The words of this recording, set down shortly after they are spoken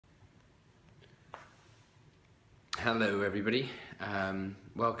Hello everybody,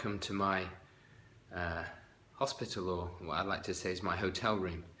 welcome to my hospital, or what I'd like to say is my hotel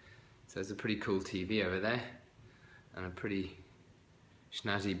room. So there's a pretty cool TV over there and a pretty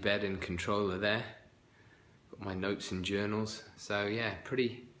snazzy bed and controller there. Got my notes and journals, so yeah,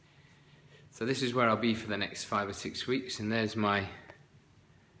 so this is where I'll be for the next 5 or 6 weeks, and there's my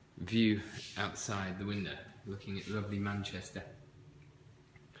view outside the window looking at lovely Manchester.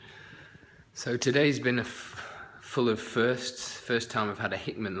 So today's been full of firsts. First time I've had a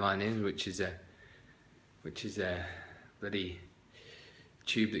Hickman line in, which is a bloody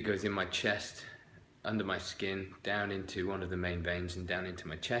tube that goes in my chest, under my skin, down into one of the main veins and down into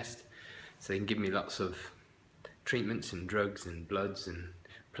my chest. So they can give me lots of treatments and drugs and bloods and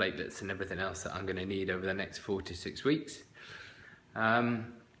platelets and everything else that I'm going to need over the next 4 to 6 weeks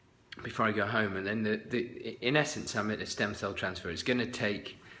before I go home. And then in essence, I'm at a stem cell transfer. It's going to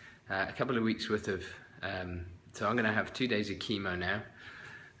take a couple of weeks worth of so I'm going to have 2 days of chemo now,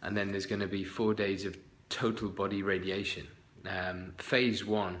 and then there's going to be 4 days of total body radiation. Phase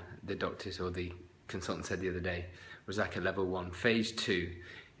 1, the doctors or the consultant said the other day, was like a level 1. Phase 2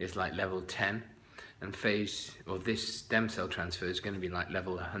 is like level 10, and this stem cell transfer is going to be like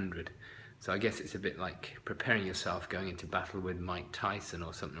level 100. So I guess it's a bit like preparing yourself going into battle with Mike Tyson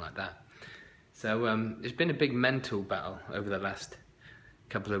or something like that. So it's been a big mental battle over the last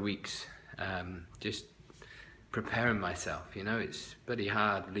couple of weeks, just preparing myself. You know, it's pretty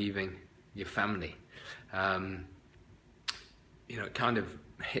hard leaving your family. You know, it kind of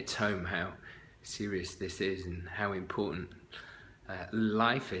hits home how serious this is and how important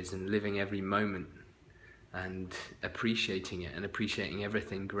life is, and living every moment and appreciating it and appreciating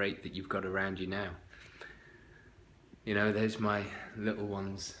everything great that you've got around you now. You know, there's my little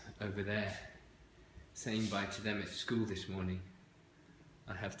ones over there. Saying bye to them at school this morning,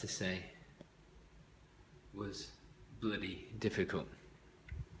 I have to say, was bloody difficult.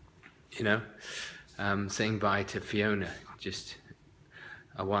 You know, saying bye to Fiona just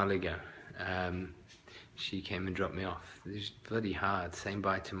a while ago. She came and dropped me off. It was bloody hard saying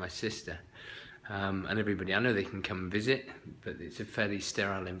bye to my sister and everybody. I know they can come and visit, but it's a fairly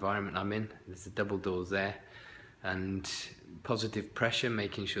sterile environment I'm in. There's the double doors there and positive pressure,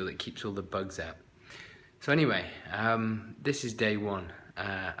 making sure that it keeps all the bugs out. So anyway, this is day 1.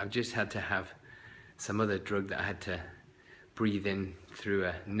 I've just had to have some other drug that I had to breathe in through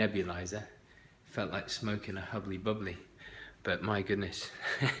a nebulizer. Felt like smoking a hubbly bubbly, but my goodness.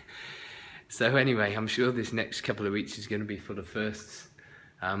 So anyway, I'm sure this next couple of weeks is going to be full of firsts,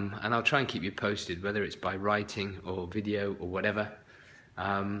 and I'll try and keep you posted, whether it's by writing or video or whatever,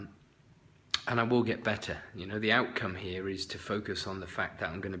 and I will get better. You know, the outcome here is to focus on the fact that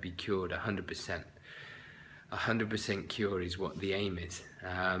I'm going to be cured 100%. 100% cure is what the aim is,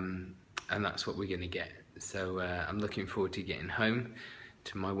 and that's what we're going to get. So I'm looking forward to getting home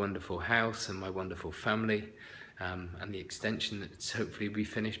to my wonderful house and my wonderful family, and the extension that's hopefully will be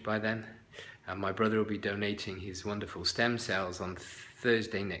finished by then. And my brother will be donating his wonderful stem cells on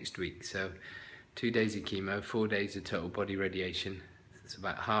Thursday next week. So 2 days of chemo, 4 days of total body radiation. It's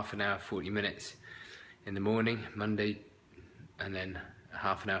about half an hour, 40 minutes in the morning, Monday, and then a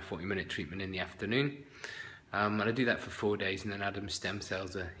half an hour, 40-minute treatment in the afternoon. And I do that for 4 days, and then Adam's stem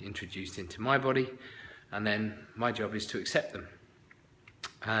cells are introduced into my body, and then my job is to accept them.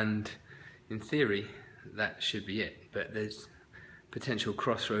 And in theory, that should be it. But there's potential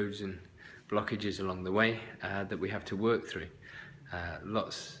crossroads and blockages along the way that we have to work through.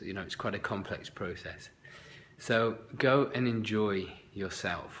 You know, it's quite a complex process. So go and enjoy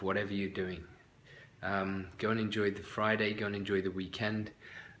yourself, whatever you're doing. Go and enjoy the Friday, go and enjoy the weekend.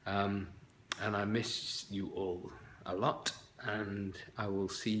 And I miss you all a lot, and I will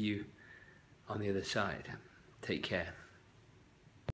see you on the other side. Take care.